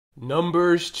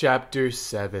Numbers chapter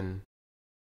 7.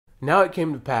 Now it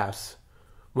came to pass,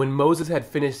 when Moses had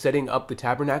finished setting up the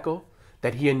tabernacle,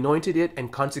 that he anointed it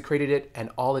and consecrated it and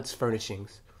all its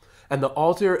furnishings, and the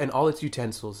altar and all its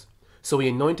utensils. So he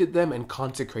anointed them and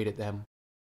consecrated them.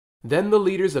 Then the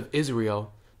leaders of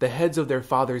Israel, the heads of their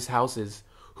fathers' houses,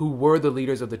 who were the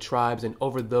leaders of the tribes and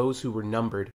over those who were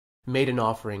numbered, made an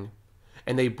offering.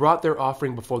 And they brought their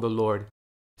offering before the Lord,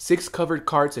 6 covered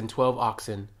carts and 12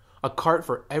 oxen, a cart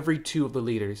for every 2 of the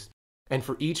leaders, and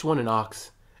for each one an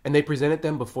ox, and they presented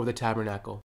them before the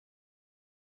tabernacle.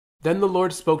 Then the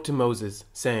Lord spoke to Moses,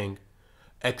 saying,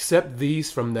 Accept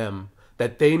these from them,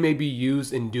 that they may be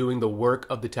used in doing the work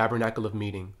of the tabernacle of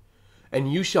meeting.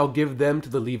 And you shall give them to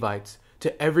the Levites,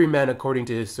 to every man according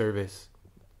to his service.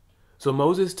 So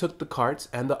Moses took the carts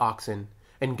and the oxen,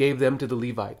 and gave them to the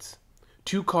Levites.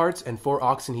 2 carts and 4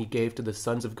 oxen he gave to the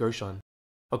sons of Gershon,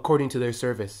 according to their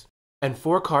service. And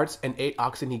 4 carts and 8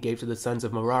 oxen he gave to the sons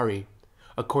of Merari,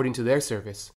 according to their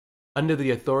service, under the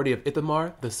authority of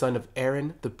Ithamar, the son of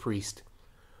Aaron the priest.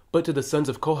 But to the sons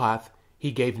of Kohath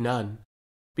he gave none,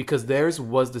 because theirs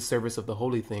was the service of the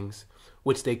holy things,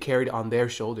 which they carried on their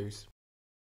shoulders.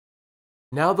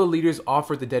 Now the leaders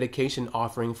offered the dedication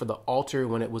offering for the altar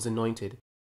when it was anointed.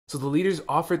 So the leaders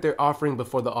offered their offering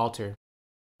before the altar.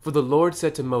 For the Lord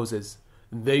said to Moses,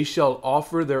 They shall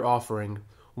offer their offering,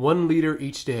 1 leader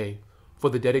each day, for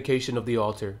the dedication of the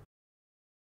altar.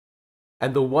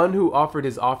 And the one who offered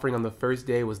his offering on the first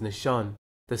day was Nahshon,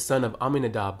 the son of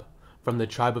Amminadab, from the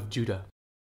tribe of Judah.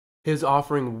 His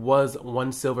offering was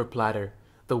 1 silver platter,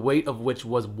 the weight of which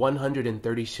was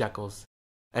 130 shekels,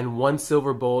 and 1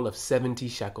 silver bowl of 70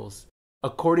 shekels,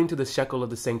 according to the shekel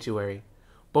of the sanctuary,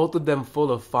 both of them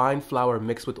full of fine flour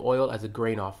mixed with oil as a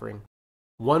grain offering.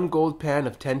 1 gold pan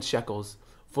of 10 shekels,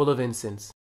 full of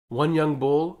incense, 1 young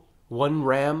bull, 1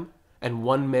 ram, and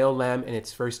 1 male lamb in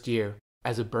its first year,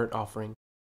 as a burnt offering.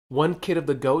 1 kid of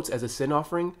the goats as a sin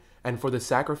offering, and for the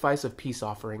sacrifice of peace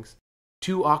offerings.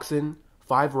 2 oxen,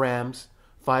 5 rams,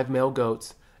 5 male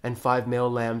goats, and 5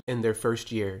 male lambs in their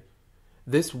first year.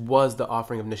 This was the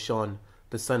offering of Nahshon,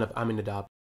 the son of Amminadab.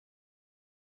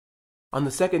 On the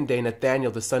second day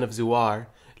Nathanael the son of Zuar,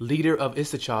 leader of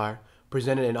Issachar,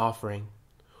 presented an offering.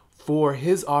 For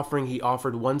his offering he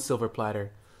offered 1 silver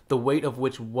platter, the weight of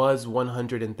which was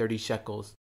 130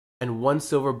 shekels, and 1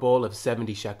 silver bowl of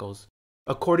 70 shekels,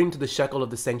 according to the shekel of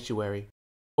the sanctuary,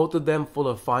 both of them full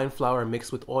of fine flour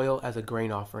mixed with oil as a grain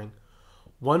offering.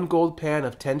 1 gold pan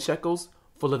of 10 shekels,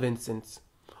 full of incense,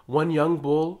 1 young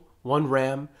bull, 1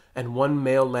 ram, and 1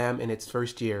 male lamb in its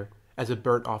first year, as a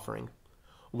burnt offering.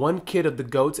 1 kid of the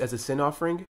goats as a sin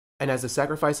offering, and as a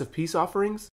sacrifice of peace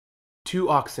offerings. 2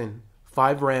 oxen,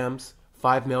 5 rams,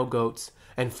 5 male goats,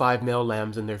 and 5 male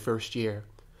lambs in their first year.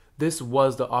 This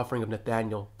was the offering of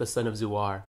Nathanael, the son of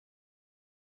Zuar.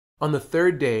 On the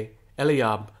third day,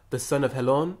 Eliab, the son of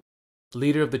Helon,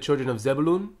 leader of the children of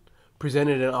Zebulun,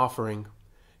 presented an offering.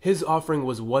 His offering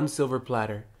was 1 silver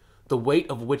platter, the weight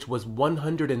of which was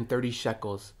 130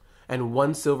 shekels, and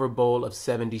 1 silver bowl of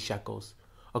 70 shekels,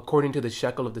 according to the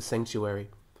shekel of the sanctuary,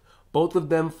 both of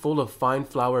them full of fine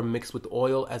flour mixed with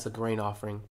oil as a grain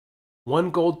offering.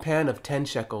 1 gold pan of 10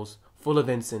 shekels, full of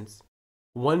incense,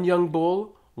 1 young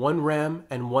bull, 1 ram,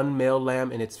 and 1 male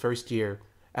lamb in its first year,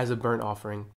 as a burnt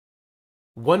offering.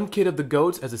 1 kid of the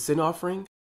goats as a sin offering,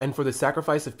 and for the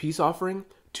sacrifice of peace offering,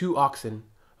 2 oxen,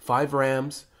 5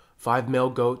 rams, 5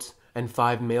 male goats, and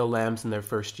 5 male lambs in their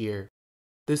first year.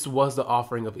 This was the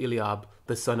offering of Eliab,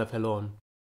 the son of Helon.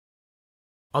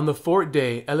 On the 4th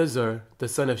day, Eleazar, the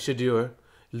son of Shedeur,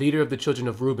 leader of the children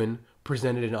of Reuben,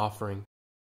 presented an offering.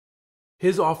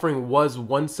 His offering was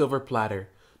 1 silver platter,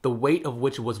 the weight of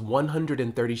which was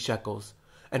 130 shekels,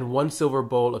 and 1 silver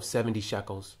bowl of 70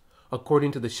 shekels,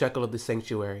 according to the shekel of the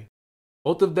sanctuary,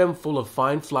 both of them full of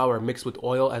fine flour mixed with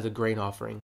oil as a grain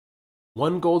offering.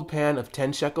 1 gold pan of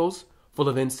 10 shekels, full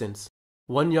of incense,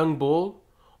 1 young bull,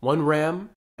 1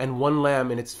 ram, and 1 lamb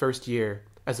in its first year,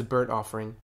 as a burnt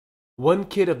offering. 1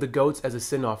 kid of the goats as a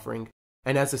sin offering,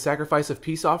 and as a sacrifice of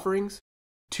peace offerings.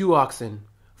 2 oxen,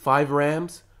 5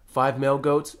 rams, 5 male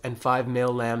goats, and 5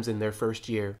 male lambs in their first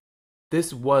year.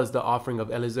 This was the offering of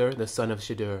Eleazar the son of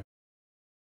Shedeur.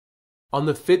 On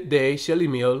the 5th day,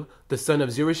 Shelemiel, the son of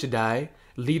Zurishaddai,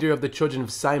 leader of the children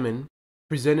of Simon,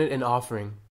 presented an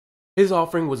offering. His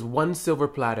offering was 1 silver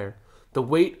platter, the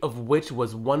weight of which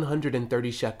was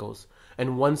 130 shekels,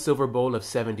 and 1 silver bowl of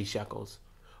 70 shekels,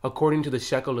 according to the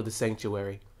shekel of the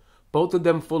sanctuary, both of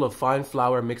them full of fine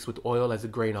flour mixed with oil as a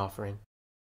grain offering.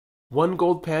 1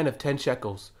 gold pan of 10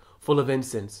 shekels, full of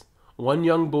incense, 1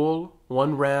 young bull,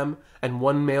 1 ram, and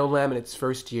 1 male lamb in its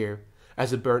first year,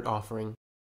 as a burnt offering.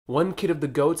 1 kid of the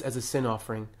goats as a sin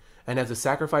offering, and as a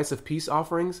sacrifice of peace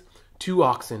offerings, 2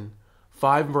 oxen,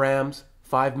 5 rams,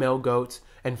 5 male goats,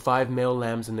 and 5 male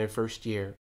lambs in their first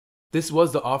year. This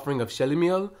was the offering of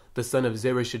Shelemiel, the son of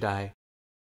Zeruiah.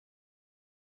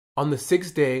 On the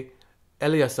 6th day,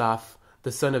 Eliasaph,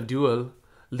 the son of Deuel,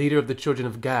 leader of the children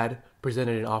of Gad,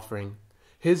 presented an offering.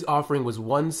 His offering was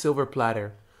 1 silver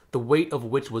platter, the weight of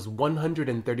which was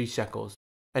 130 shekels,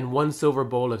 and 1 silver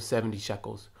bowl of 70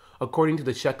 shekels, according to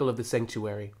the shekel of the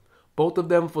sanctuary, both of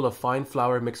them full of fine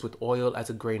flour mixed with oil as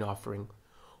a grain offering.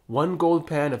 1 gold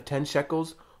pan of 10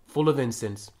 shekels, full of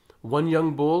incense, 1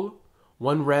 young bull,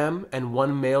 1 ram, and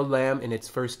 1 male lamb in its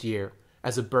first year,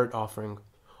 as a burnt offering.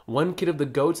 1 kid of the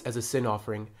goats as a sin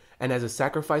offering, and as a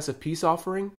sacrifice of peace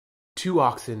offering, 2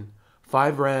 oxen,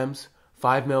 5 rams,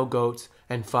 5 male goats,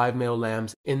 and 5 male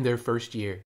lambs in their first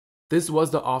year. This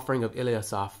was the offering of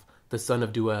Eliasaph, the son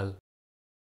of Deuel.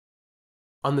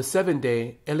 On the 7th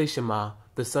day, Elishama,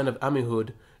 the son of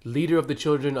Ammihud, leader of the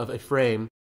children of Ephraim,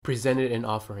 presented an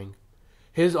offering.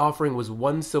 His offering was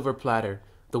 1 silver platter,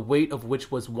 the weight of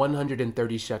which was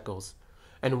 130 shekels,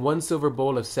 and 1 silver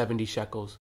bowl of 70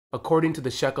 shekels, according to the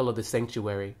shekel of the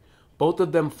sanctuary, both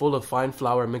of them full of fine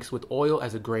flour mixed with oil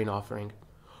as a grain offering.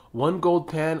 1 gold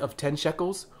pan of 10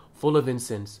 shekels, full of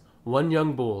incense, 1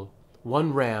 young bull,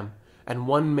 1 ram, and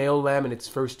 1 male lamb in its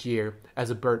first year, as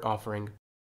a burnt offering.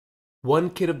 1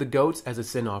 kid of the goats as a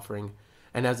sin offering,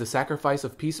 and as a sacrifice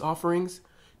of peace offerings,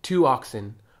 2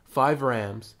 oxen, 5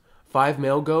 rams, 5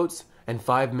 male goats, and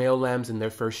 5 male lambs in their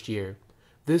first year.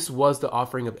 This was the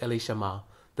offering of Elishama,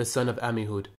 the son of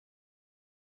Ammihud.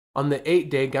 On the 8th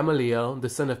day, Gamaliel, the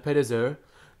son of Pedazur,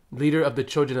 leader of the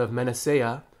children of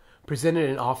Manasseh, presented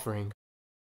an offering.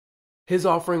 His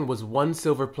offering was 1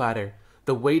 silver platter,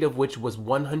 the weight of which was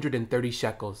 130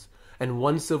 shekels, and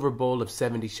 1 silver bowl of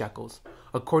 70 shekels,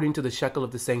 according to the shekel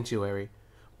of the sanctuary,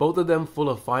 both of them full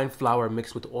of fine flour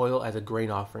mixed with oil as a grain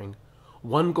offering.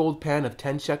 1 gold pan of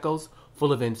 10 shekels,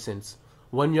 full of incense,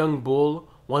 1 young bull,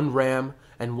 1 ram,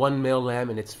 and 1 male lamb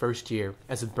in its first year,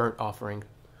 as a burnt offering.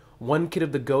 1 kid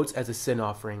of the goats as a sin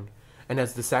offering, and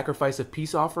as the sacrifice of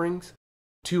peace offerings,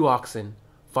 2 oxen,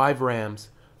 5 rams,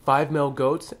 5 male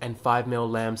goats, and 5 male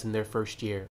lambs in their first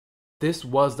year. This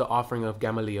was the offering of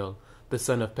Gamaliel, the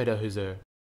son of Pedahuzur.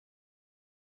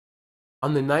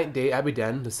 On the 9th day,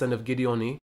 Abidan, the son of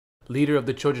Gideoni, leader of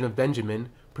the children of Benjamin,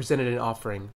 presented an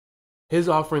offering. His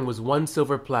offering was 1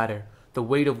 silver platter, the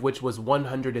weight of which was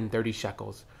 130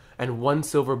 shekels, and 1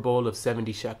 silver bowl of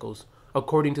 70 shekels,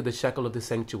 according to the shekel of the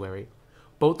sanctuary,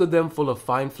 both of them full of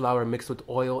fine flour mixed with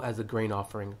oil as a grain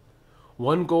offering.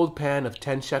 1 gold pan of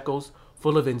 10 shekels,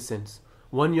 full of incense,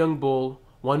 1 young bull,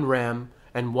 1 ram,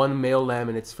 and 1 male lamb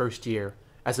in its first year,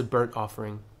 as a burnt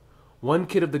offering. 1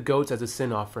 kid of the goats as a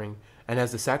sin offering, and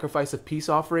as the sacrifice of peace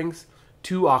offerings,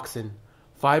 2 oxen,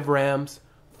 5 rams,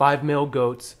 5 male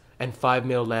goats, and 5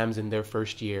 male lambs in their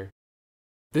first year.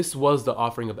 This was the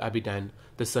offering of Abidan,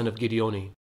 the son of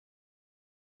Gideoni.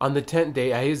 On the 10th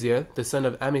day, Ahaziah, the son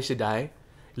of Ammishaddai,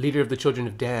 leader of the children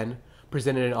of Dan,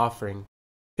 presented an offering.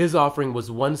 His offering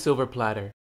was 1 silver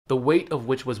platter, the weight of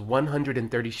which was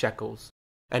 130 shekels,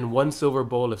 and 1 silver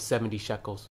bowl of 70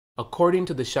 shekels, according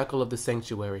to the shekel of the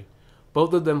sanctuary,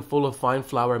 both of them full of fine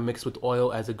flour mixed with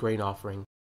oil as a grain offering.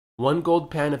 1 gold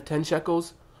pan of 10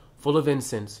 shekels, full of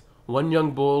incense, 1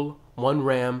 young bull, 1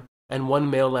 ram, and 1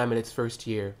 male lamb in its first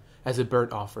year, as a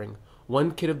burnt offering.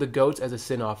 1 kid of the goats as a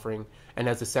sin offering, and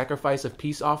as a sacrifice of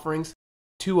peace offerings,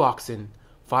 2 oxen,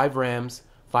 5 rams,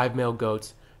 5 male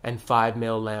goats, and 5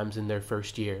 male lambs in their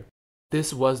first year.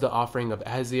 This was the offering of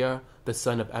Ahaziah, the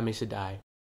son of Ammishaddai.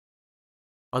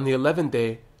 On the 11th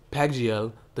day,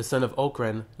 Paggiel, the son of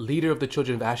Ochran, leader of the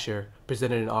children of Asher,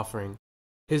 presented an offering.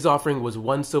 His offering was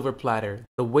 1 silver platter,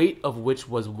 the weight of which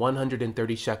was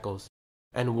 130 shekels,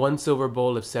 and 1 silver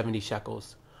bowl of 70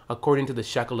 shekels, according to the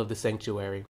shekel of the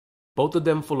sanctuary, both of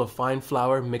them full of fine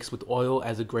flour mixed with oil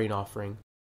as a grain offering.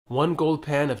 1 gold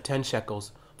pan of 10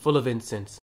 shekels, full of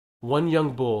incense, 1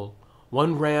 young bull,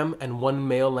 1 ram, and 1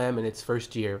 male lamb in its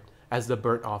first year, as the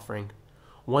burnt offering.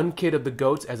 1 kid of the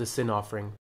goats as a sin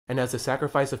offering, and as a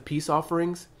sacrifice of peace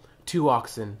offerings, 2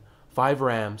 oxen, 5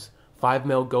 rams, 5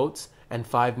 male goats, and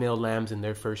 5 male lambs in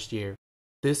their first year.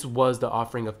 This was the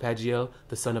offering of Paggiel,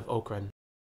 the son of Ochran.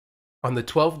 On the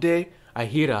 12th day,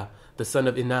 Ahira, the son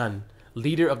of Enan,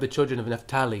 leader of the children of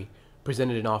Naphtali,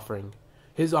 presented an offering.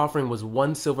 His offering was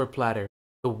 1 silver platter,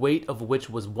 the weight of which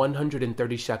was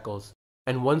 130 shekels,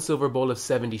 and 1 silver bowl of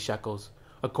 70 shekels,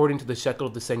 according to the shekel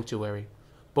of the sanctuary,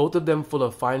 both of them full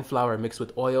of fine flour mixed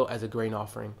with oil as a grain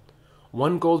offering.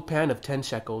 1 gold pan of 10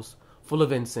 shekels, full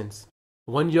of incense,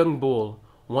 1 young bull,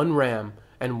 1 ram,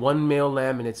 and 1 male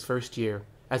lamb in its first year,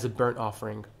 as a burnt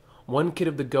offering, 1 kid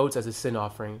of the goats as a sin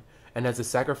offering, and as a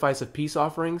sacrifice of peace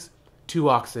offerings, 2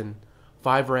 oxen,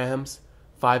 5 rams,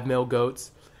 5 male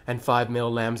goats, and 5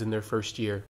 male lambs in their first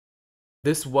year.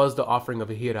 This was the offering of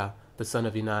Ahira, the son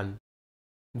of Enan.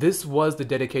 This was the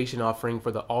dedication offering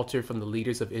for the altar from the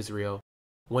leaders of Israel,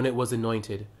 when it was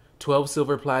anointed, 12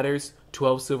 silver platters,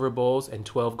 12 silver bowls, and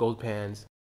 12 gold pans.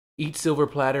 Each silver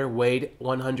platter weighed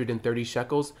 130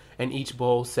 shekels, and each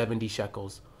bowl 70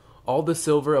 shekels. All the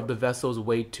silver of the vessels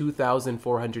weighed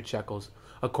 2,400 shekels,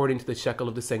 according to the shekel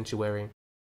of the sanctuary.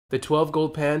 The 12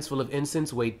 gold pans full of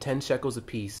incense weighed 10 shekels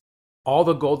apiece. All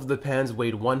the gold of the pans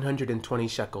weighed 120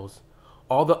 shekels.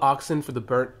 All the oxen for the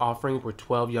burnt offering were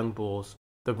 12 young bulls,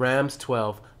 the rams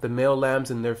 12, the male lambs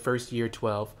in their first year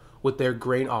 12, with their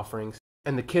grain offerings,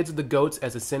 and the kids of the goats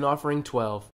as a sin offering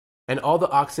 12. And all the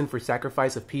oxen for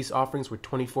sacrifice of peace offerings were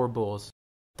 24 bulls,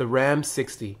 the rams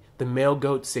 60, the male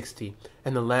goats 60,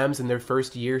 and the lambs in their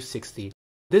first year 60.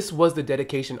 This was the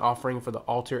dedication offering for the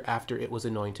altar after it was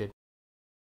anointed.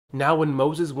 Now when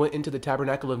Moses went into the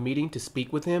tabernacle of meeting to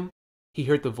speak with him, he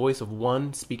heard the voice of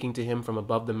one speaking to him from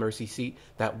above the mercy seat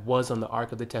that was on the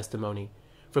ark of the testimony,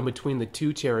 from between the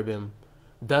 2 cherubim.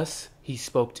 Thus he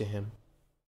spoke to him.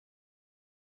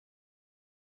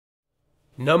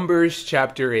 Numbers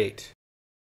chapter 8.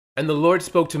 And the Lord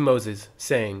spoke to Moses,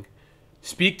 saying,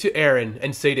 Speak to Aaron,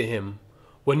 and say to him,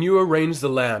 When you arrange the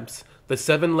lamps, the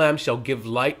 7 lamps shall give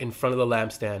light in front of the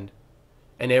lampstand.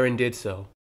 And Aaron did so.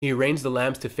 He arranged the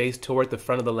lamps to face toward the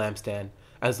front of the lampstand,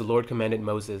 as the Lord commanded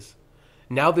Moses.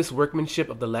 Now this workmanship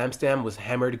of the lampstand was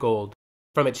hammered gold.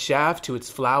 From its shaft to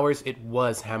its flowers it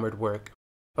was hammered work.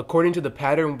 According to the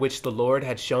pattern which the Lord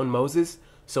had shown Moses,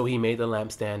 so he made the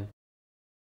lampstand.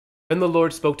 Then the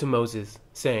Lord spoke to Moses,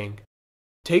 saying,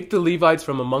 Take the Levites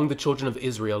from among the children of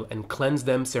Israel, and cleanse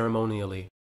them ceremonially.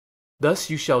 Thus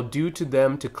you shall do to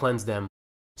them to cleanse them.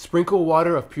 Sprinkle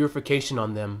water of purification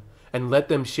on them, and let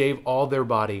them shave all their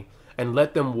body, and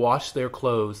let them wash their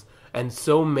clothes, and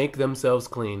so make themselves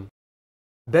clean.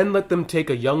 Then let them take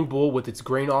a young bull with its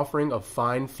grain offering of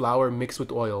fine flour mixed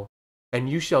with oil, and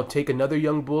you shall take another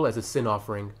young bull as a sin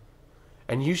offering.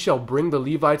 And you shall bring the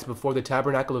Levites before the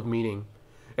tabernacle of meeting,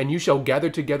 and you shall gather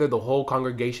together the whole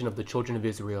congregation of the children of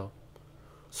Israel.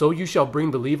 So you shall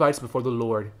bring the Levites before the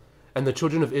Lord, and the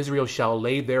children of Israel shall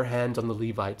lay their hands on the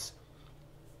Levites.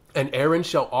 And Aaron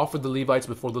shall offer the Levites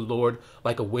before the Lord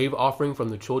like a wave offering from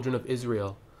the children of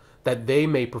Israel, that they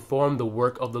may perform the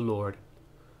work of the Lord.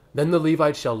 Then the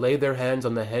Levites shall lay their hands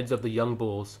on the heads of the young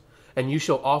bulls, and you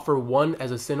shall offer one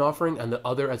as a sin offering and the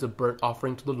other as a burnt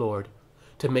offering to the Lord,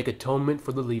 to make atonement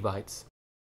for the Levites.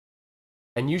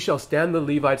 And you shall stand the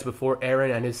Levites before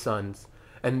Aaron and his sons,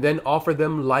 and then offer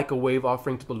them like a wave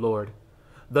offering to the Lord.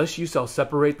 Thus you shall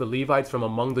separate the Levites from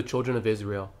among the children of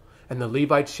Israel, and the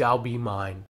Levites shall be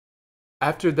mine.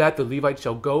 After that the Levites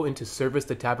shall go into service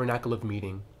the tabernacle of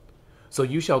meeting. So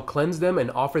you shall cleanse them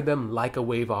and offer them like a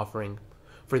wave offering,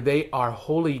 for they are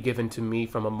wholly given to me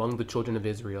from among the children of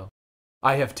Israel.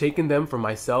 I have taken them for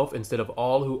myself instead of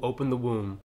all who open the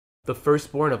womb, the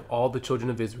firstborn of all the children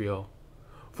of Israel.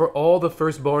 For all the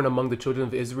firstborn among the children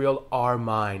of Israel are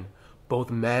mine, both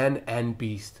man and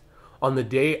beast. On the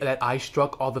day that I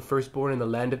struck all the firstborn in the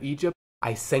land of Egypt,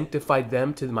 I sanctified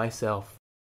them to myself.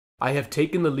 I have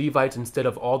taken the Levites instead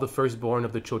of all the firstborn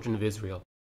of the children of Israel,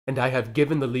 and I have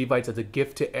given the Levites as a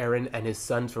gift to Aaron and his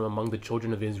sons from among the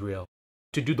children of Israel,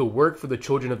 to do the work for the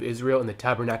children of Israel in the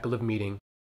tabernacle of meeting,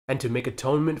 and to make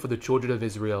atonement for the children of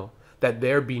Israel, that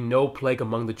there be no plague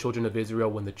among the children of Israel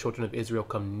when the children of Israel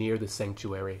come near the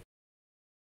sanctuary.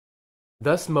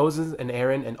 Thus Moses and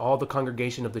Aaron and all the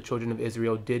congregation of the children of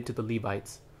Israel did to the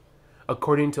Levites,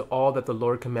 according to all that the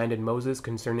Lord commanded Moses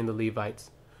concerning the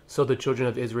Levites, so the children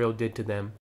of Israel did to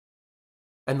them.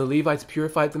 And the Levites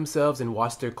purified themselves and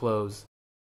washed their clothes.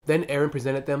 Then Aaron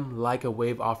presented them like a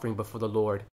wave offering before the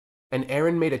Lord, and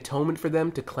Aaron made atonement for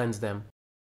them to cleanse them.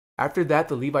 After that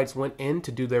the Levites went in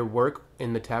to do their work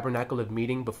in the tabernacle of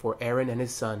meeting before Aaron and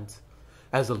his sons,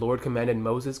 as the Lord commanded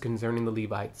Moses concerning the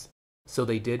Levites. So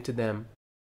they did to them.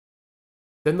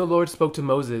 Then the Lord spoke to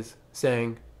Moses,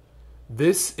 saying,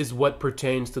 This is what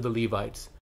pertains to the Levites.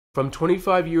 From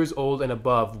 25 years old and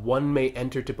above one may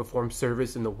enter to perform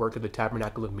service in the work of the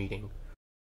tabernacle of meeting.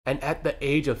 And at the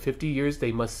age of 50 years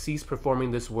they must cease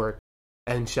performing this work,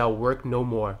 and shall work no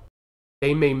more.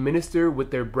 They may minister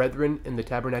with their brethren in the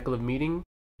tabernacle of meeting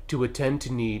to attend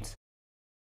to needs,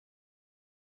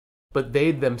 but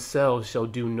they themselves shall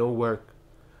do no work.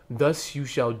 Thus you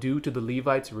shall do to the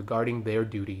Levites regarding their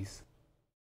duties.